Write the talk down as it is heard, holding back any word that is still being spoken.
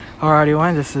Alright,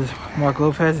 everyone, this is Mark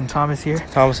Lopez and Thomas here.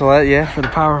 Thomas Willett, yeah. For the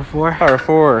Power of 4. Power of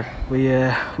 4. We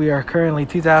are currently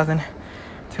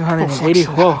 2,280.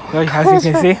 Whoa, as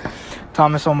you can see,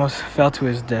 Thomas almost fell to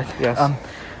his death. Yes.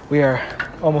 We are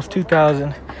almost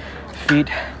 2,000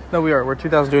 feet. No, we are. We're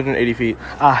 2,280 feet.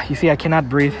 You see, I cannot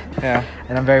breathe. Yeah.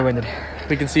 And I'm very winded.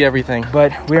 We can see everything.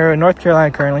 But we are in North Carolina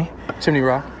currently. Chimney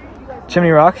Rock.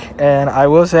 And I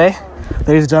will say,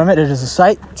 ladies and gentlemen, it is a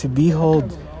sight to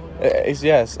behold.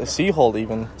 Yes, a sea-hold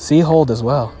even. Sea-hold as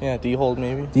well. Yeah, D-hold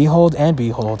maybe. D-hold and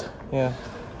B-hold. Yeah.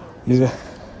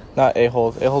 Not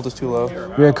A-hold. A-hold is too low.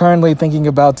 We are currently thinking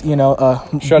about,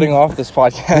 shutting off this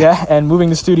podcast. Yeah, and moving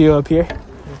the studio up here.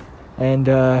 And,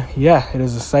 it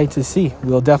is a sight to see.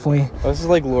 We'll definitely... Oh, this is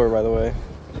like lure, by the way.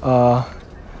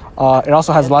 It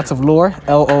also has lots of lore,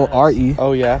 L-O-R-E.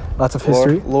 Oh, yeah. Lots of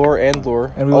history. Lore and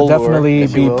lure. And we will definitely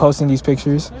be posting these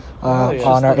pictures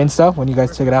on our Insta when you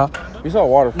guys check it out. We saw a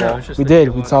waterfall. No, we did.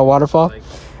 We saw a waterfall.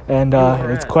 And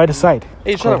it's quite a sight.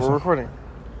 Hey, shut up. We're recording.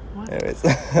 What? Anyways.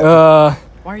 Why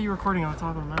are you recording on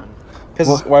top of a mountain?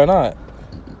 Because why not?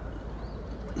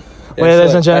 Yeah,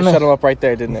 ladies and gentlemen. I shut him up right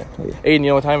there, didn't it? Aiden, you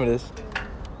know what time it is?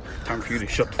 Time for you to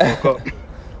shut the fuck up.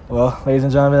 Well, ladies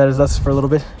and gentlemen, that is us for a little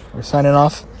bit. We're signing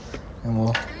off. And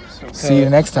we'll see you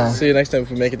next time. See you next time if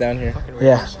we make it down here.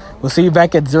 Yeah. We'll see you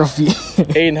back at 0 feet.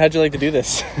 Aiden, how'd you like to do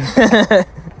this? I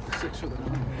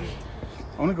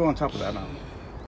want to go on top of that mountain.